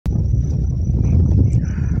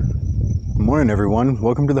Morning everyone,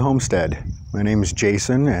 welcome to the Homestead. My name is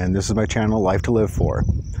Jason and this is my channel, Life to Live For.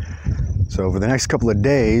 So over the next couple of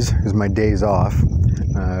days is my days off.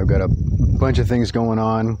 I've got a bunch of things going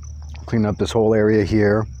on, cleaning up this whole area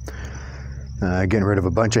here, getting rid of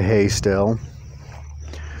a bunch of hay still.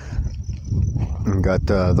 I've got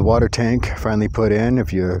the water tank finally put in.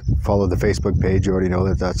 If you follow the Facebook page, you already know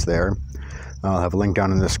that that's there. I'll have a link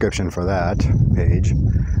down in the description for that page.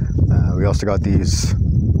 We also got these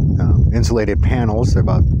insulated panels. They're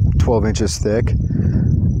about 12 inches thick. Go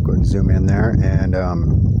ahead and zoom in there. And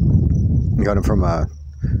got them from a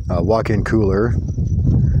walk-in cooler.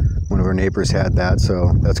 One of our neighbors had that,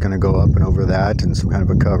 so that's going to go up and over that and some kind of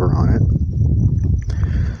a cover on it.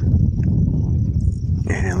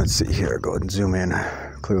 And let's see here, go ahead and zoom in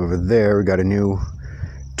clear over there. We got a new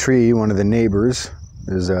tree. One of the neighbors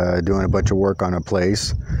is doing a bunch of work on a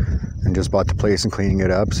place and just bought the place and cleaning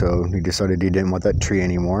it up, so he decided he didn't want that tree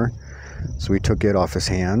anymore, so we took it off his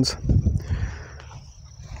hands.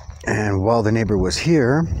 And while the neighbor was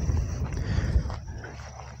here,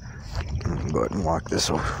 I'll go ahead and walk this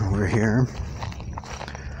over here.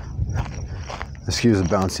 Excuse the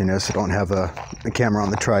bounciness, I don't have the camera on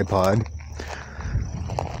the tripod.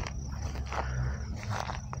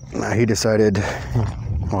 He decided,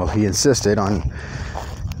 well, he insisted on,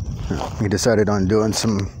 he decided on doing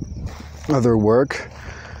some other work.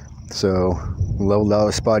 So leveled out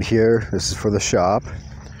a spot here. This is for the shop.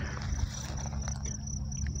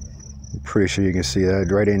 I'm pretty sure you can see that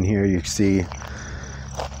right in here. You can see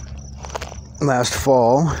last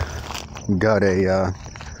fall we got a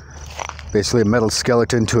basically a metal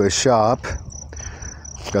skeleton to a shop.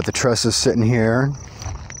 Got the trusses sitting here.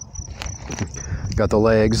 Got the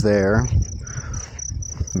legs there.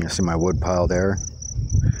 You can see my wood pile there.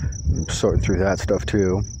 I'm sorting through that stuff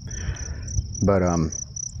too. But I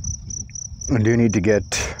do need to get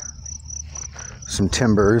some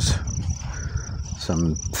timbers,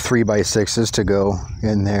 some 3x6s to go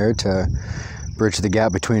in there to bridge the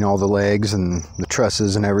gap between all the legs and the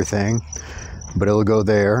trusses and everything. But it'll go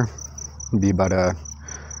there. It'll be about I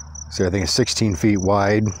think it's 16 feet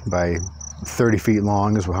wide by 30 feet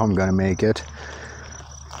long is how I'm going to make it.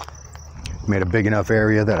 Made a big enough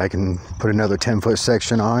area that I can put another 10-foot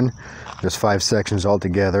section on. There's 5 sections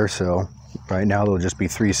altogether, so right now there'll just be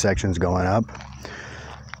 3 sections going up.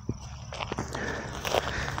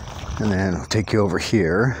 And then I'll take you over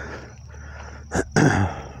here.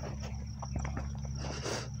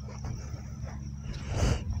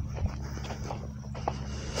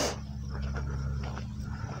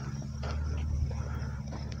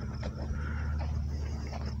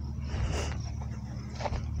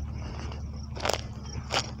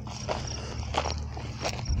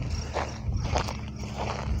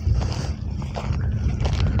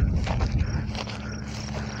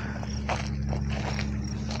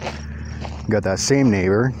 Got that same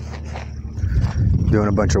neighbor doing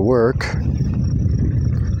a bunch of work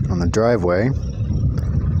on the driveway.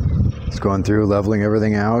 It's going through, leveling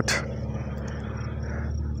everything out,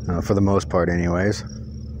 for the most part anyways.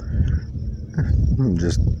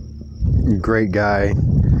 Just a great guy.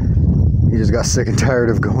 He just got sick and tired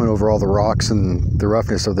of going over all the rocks and the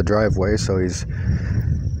roughness of the driveway, so he's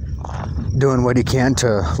doing what he can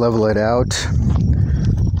to level it out.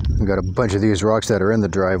 We've got a bunch of these rocks that are in the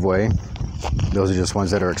driveway. Those are just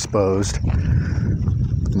ones that are exposed.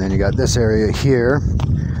 And then you got this area here.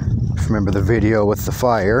 Remember the video with the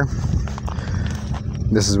fire?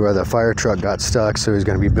 This is where the fire truck got stuck, so he's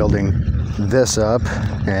going to be building this up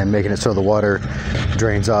and making it so the water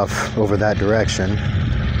drains off over that direction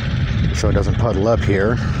so it doesn't puddle up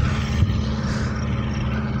here.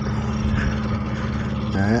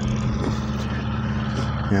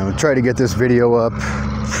 We'll try to get this video up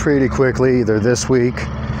pretty quickly, either this week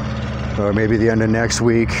or maybe the end of next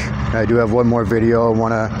week. I do have one more video I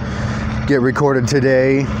want to get recorded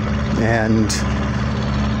today and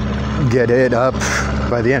get it up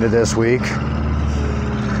by the end of this week.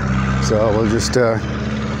 So we'll just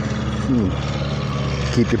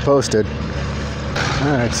keep you posted.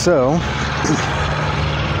 Alright, so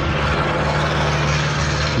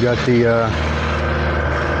we got the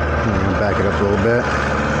back it up a little bit.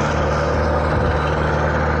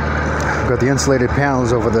 Got the insulated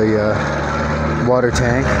panels over the water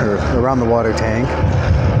tank, or around the water tank.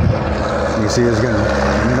 You can see it's going to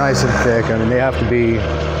be nice and thick. I mean, they have to be, I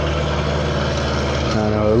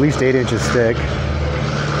don't know, at least 8 inches thick,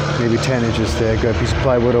 maybe 10 inches thick. Got a piece of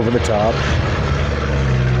plywood over the top.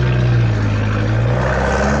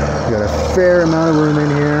 Got a fair amount of room in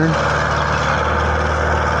here.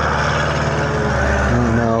 I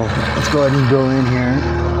don't know. Let's go ahead and go in here.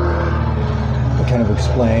 Kind of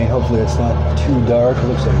explain. Hopefully it's not too dark. It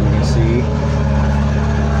looks like we can see.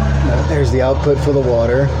 There's the output for the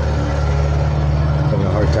water. Having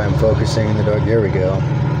a hard time focusing in the dark. There we go.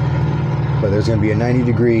 But there's going to be a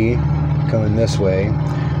 90-degree coming this way.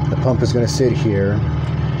 The pump is going to sit here.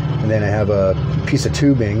 And then I have a piece of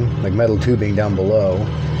tubing, like metal tubing down below.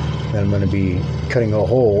 And I'm going to be cutting a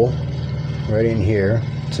hole right in here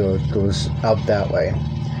so it goes out that way.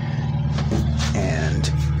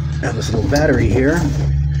 And I have this little battery here,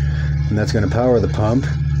 and that's going to power the pump,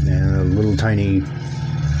 and a little tiny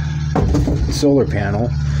solar panel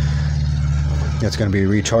that's going to be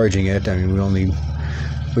recharging it. I mean, we only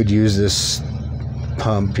would use this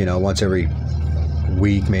pump, you know, once every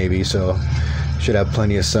week maybe, so should have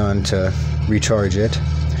plenty of sun to recharge it.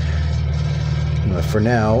 But for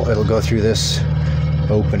now, it'll go through this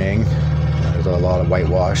opening. There's a lot of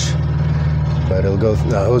whitewash, but it'll go.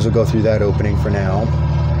 The hose will go through that opening for now.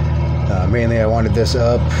 Mainly, I wanted this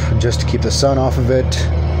up just to keep the sun off of it,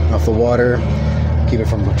 off the water, keep it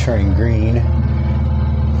from turning green.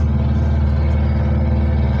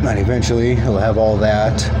 And eventually, it'll have all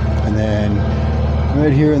that, and then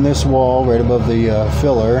right here in this wall, right above the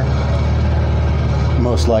filler,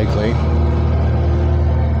 most likely,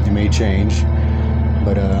 it may change.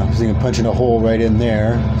 But I was thinking of punching a hole right in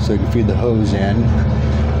there so you can feed the hose in.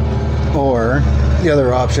 Or the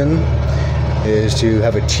other option is to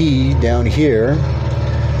have a T down here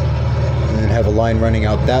and then have a line running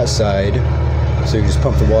out that side, so you just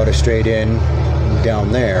pump the water straight in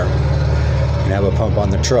down there and have a pump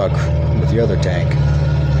on the truck with the other tank.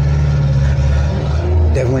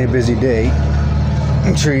 Definitely a busy day.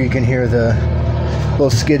 I'm sure you can hear the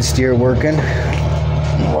little skid steer working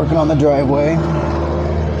on the driveway.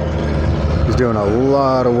 He's doing a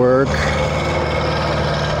lot of work. Go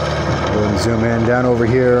ahead and zoom in down over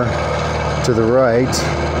here to the right.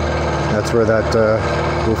 That's where that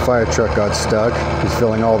little fire truck got stuck. He's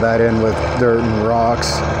filling all that in with dirt and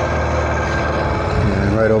rocks.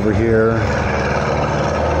 And right over here,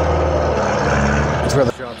 that's where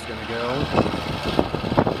the shop's gonna go.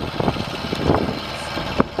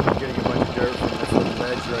 I'm getting a bunch of dirt from this little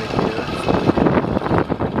ledge right here. So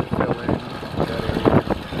we can fill in that area.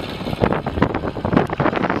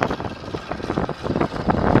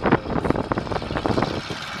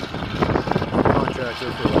 Contractor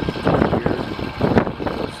for like 20 years.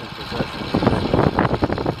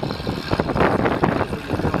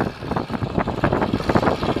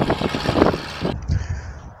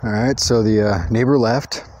 Alright, so the neighbor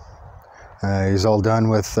left. He's all done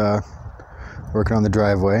with working on the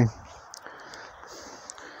driveway.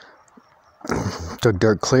 Took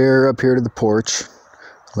dirt clear up here to the porch.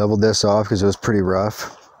 Leveled this off because it was pretty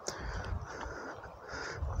rough.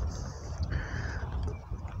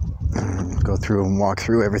 Go through and walk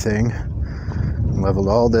through everything. Leveled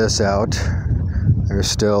all this out. There's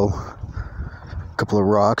still a couple of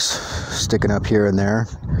rocks sticking up here and there,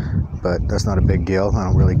 but that's not a big deal. I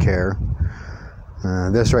don't really care.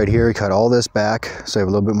 This right here, he cut all this back, so I have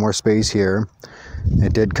a little bit more space here.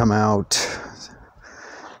 It did come out,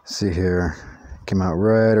 let's see here, came out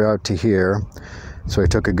right out to here. So I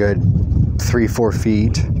took a good 3-4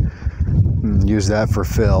 feet and used that for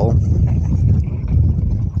fill.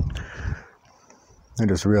 I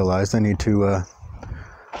just realized I need to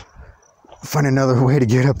find another way to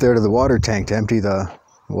get up there to the water tank to empty the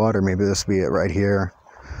water. Maybe this will be it right here.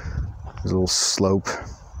 There's a little slope.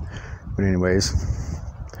 But anyways,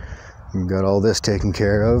 we've got all this taken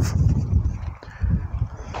care of.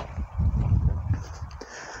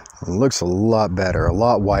 It looks a lot better, a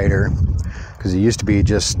lot wider, because it used to be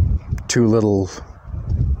just two little,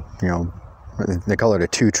 you know, they call it a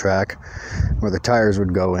 2-track, where the tires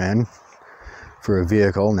would go in for a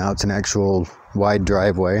vehicle. Now it's an actual wide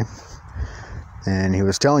driveway. And he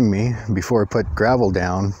was telling me before I put gravel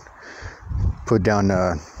down, put down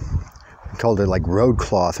he called it like road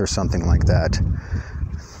cloth or something like that.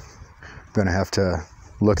 I'm gonna have to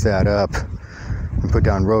look that up and put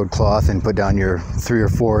down road cloth and put down your 3 or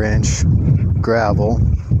 4 inch gravel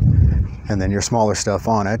and then your smaller stuff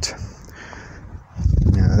on it.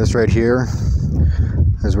 This right here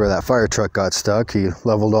is where that fire truck got stuck. He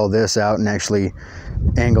leveled all this out and actually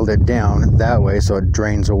angled it down that way so it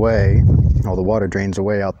drains away. All the water drains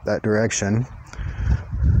away out that direction.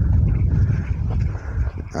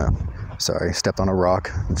 Sorry, stepped on a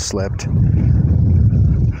rock and slipped.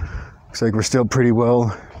 Looks like we're still pretty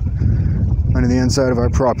well under the inside of our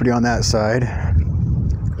property on that side.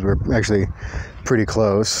 We're actually pretty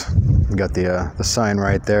close. We got the sign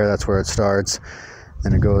right there. That's where it starts.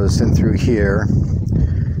 Then it goes in through here,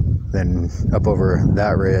 then up over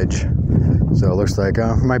that ridge. So it looks like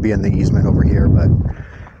it might be in the easement over here, but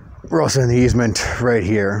We're also in the easement right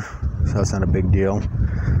here, so that's not a big deal.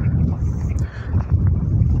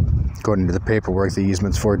 According to the paperwork, the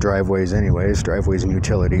easement's for driveways anyways, driveways and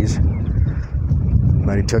utilities.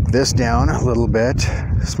 But he took this down a little bit,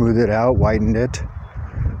 smoothed it out, widened it.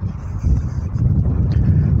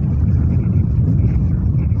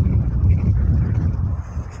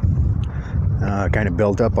 Kind of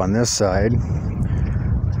built up on this side.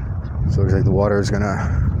 So it looks like the water is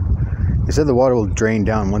gonna, he said the water will drain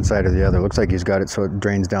down one side or the other. Looks like he's got it so it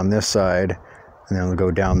drains down this side, and then it'll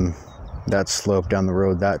go down that slope down the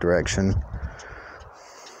road that direction.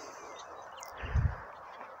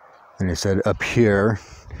 And he said up here,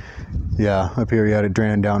 yeah, up here he had it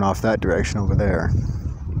draining down off that direction over there.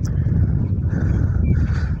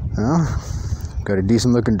 Well, got a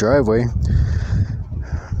decent looking driveway.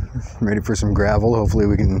 Ready for some gravel. Hopefully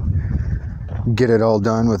we can get it all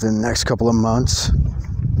done within the next couple of months.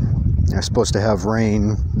 I'm supposed to have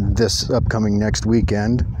rain this upcoming next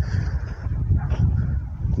weekend.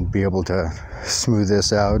 Be able to smooth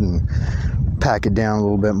this out and pack it down a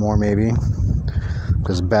little bit more maybe.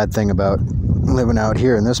 Because the bad thing about living out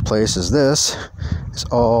here in this place is this is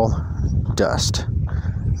all dust.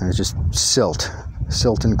 And it's just silt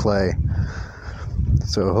and clay.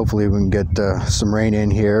 So hopefully we can get some rain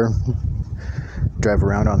in here, drive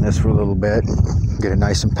around on this for a little bit, get it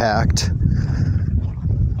nice and packed.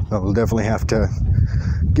 But we'll definitely have to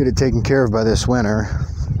get it taken care of by this winter,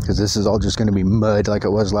 because this is all just going to be mud like it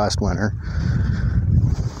was last winter.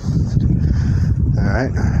 All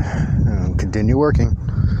right, I'll continue working.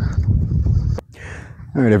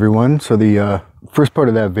 All right, everyone. So the first part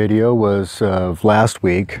of that video was of last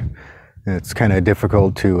week. It's kind of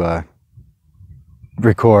difficult to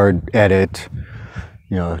record, edit,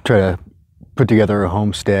 you know, try to put together a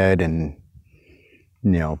homestead and,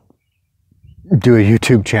 you know, do a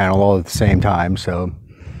YouTube channel all at the same time. So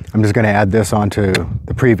I'm just going to add this onto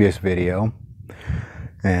the previous video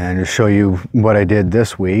and just show you what I did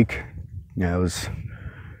this week. You know, it was,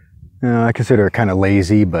 you know, I consider it kind of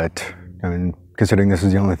lazy, but I mean, considering this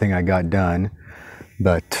is the only thing I got done.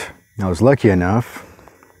 But I was lucky enough,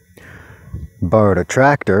 borrowed a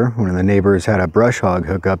tractor. One of the neighbors had a brush hog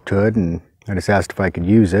hook up to it, and I just asked if I could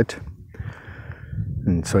use it.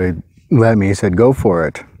 And so he let me, he said, go for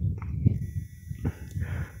it.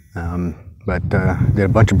 Did a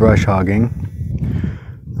bunch of brush hogging.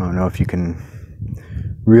 I don't know if you can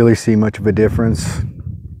really see much of a difference.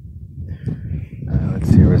 Let's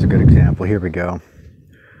see, here's a good example. Here we go.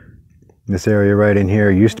 This area right in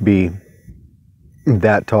here used to be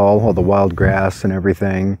that tall, all the wild grass and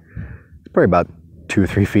everything. Probably about 2 or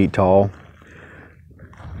 3 feet tall,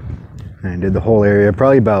 and did the whole area,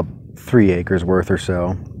 probably about 3 acres worth or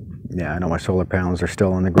so. Yeah, I know my solar panels are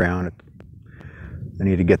still on the ground. I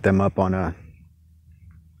need to get them up on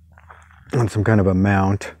some kind of a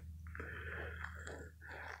mount.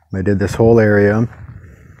 I did this whole area.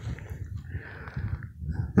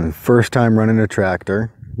 And first time running a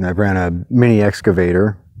tractor, and I ran a mini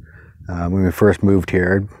excavator when we first moved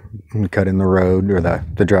here. We cut in the road, or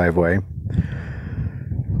the driveway.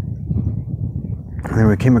 And then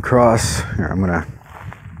we came across, here, I'm gonna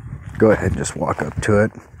go ahead and just walk up to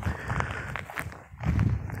it.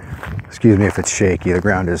 Excuse me if it's shaky, the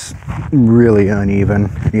ground is really uneven.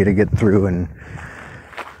 I need to get through and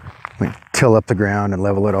till up the ground and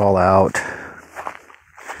level it all out.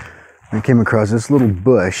 I came across this little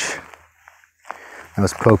bush that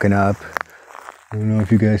was poking up. I don't know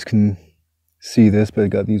if you guys can see this, but it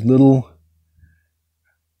got these little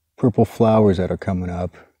purple flowers that are coming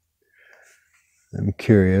up. I'm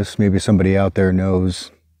curious, maybe somebody out there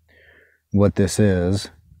knows what this is.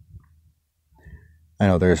 I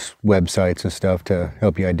know there's websites and stuff to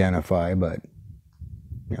help you identify, but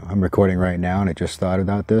you know, I'm recording right now and I just thought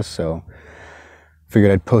about this, so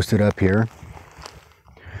figured I'd post it up here.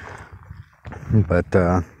 But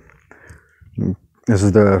this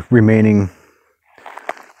is the remaining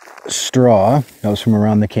straw that was from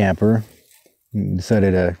around the camper.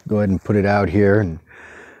 Decided to go ahead and put it out here and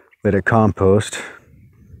let it compost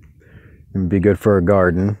and be good for a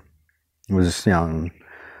garden. It was, you know,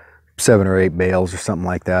 7 or 8 bales or something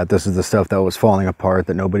like that. This is the stuff that was falling apart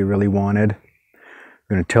that nobody really wanted. I'm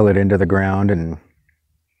going to till it into the ground and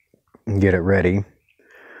get it ready.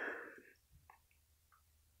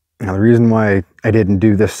 Now the reason why I didn't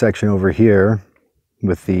do this section over here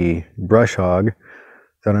with the brush hog,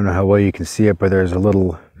 I don't know how well you can see it, but there's a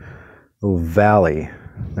little valley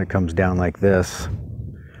that comes down like this,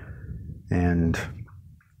 and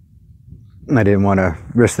I didn't want to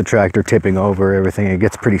risk the tractor tipping over everything. It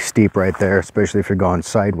gets pretty steep right there, especially if you're going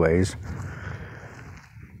sideways.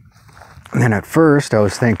 And then at first I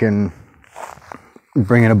was thinking,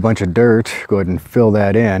 bring in a bunch of dirt, go ahead and fill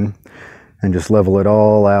that in, and just level it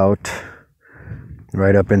all out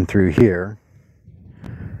right up and through here.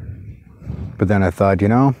 But then I thought, you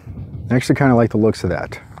know, I actually kind of like the looks of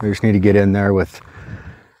that. I just need to get in there with,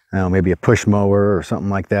 I don't know, maybe a push mower or something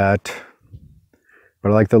like that.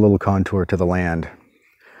 But I like the little contour to the land.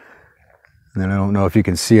 And then I don't know if you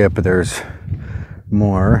can see it, but there's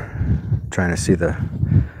more. I'm trying to see the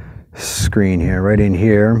screen here. Right in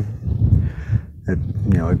here, it,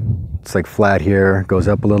 you know, it's like flat here, goes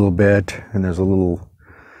up a little bit, and there's a little,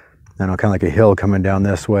 I don't know, kind of like a hill coming down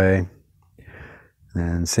this way.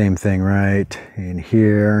 And same thing right in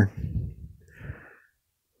here,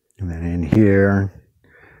 and then in here.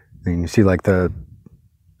 And you see like the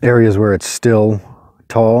areas where it's still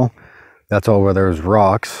tall, that's all where there's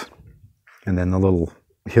rocks, and then the little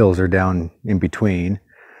hills are down in between.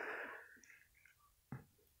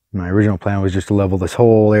 My original plan was just to level this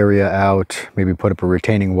whole area out, maybe put up a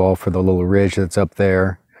retaining wall for the little ridge that's up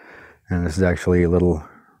there. And this is actually a little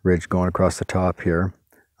ridge going across the top here.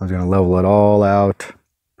 I was going to level it all out,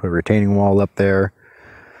 put a retaining wall up there.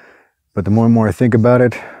 But the more and more I think about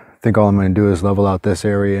it, I think all I'm going to do is level out this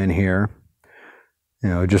area in here, you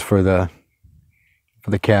know, just for the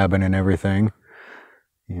cabin and everything.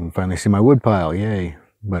 You can finally see my wood pile, yay.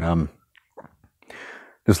 But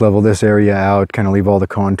just level this area out, kind of leave all the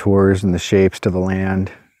contours and the shapes to the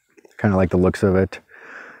land. Kind of like the looks of it,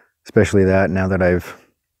 especially that now that I've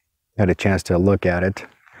had a chance to look at it.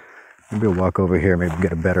 Maybe I'll walk over here, maybe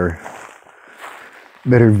get a better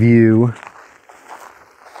view.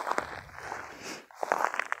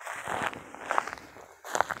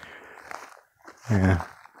 Yeah,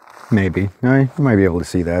 maybe. You might be able to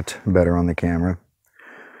see that better on the camera.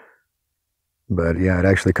 But yeah, it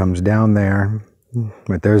actually comes down there.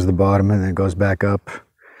 Right there's the bottom, and then it goes back up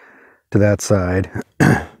to that side.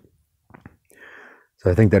 So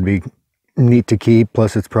I think that'd be neat to keep.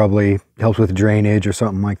 Plus it's probably helps with drainage or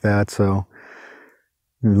something like that. So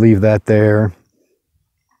leave that there.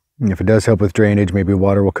 And if it does help with drainage, maybe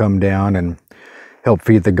water will come down and help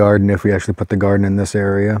feed the garden if we actually put the garden in this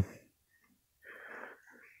area.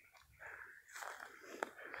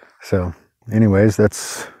 So anyways,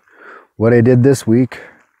 that's what I did this week.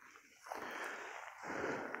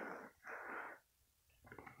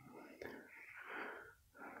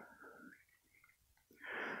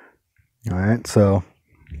 All right, so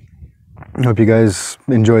I hope you guys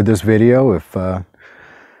enjoyed this video. If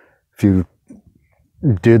you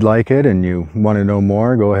did like it and you want to know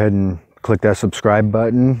more, go ahead and click that subscribe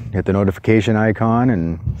button, hit the notification icon,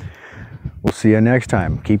 and we'll see you next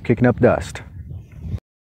time. Keep kicking up dust.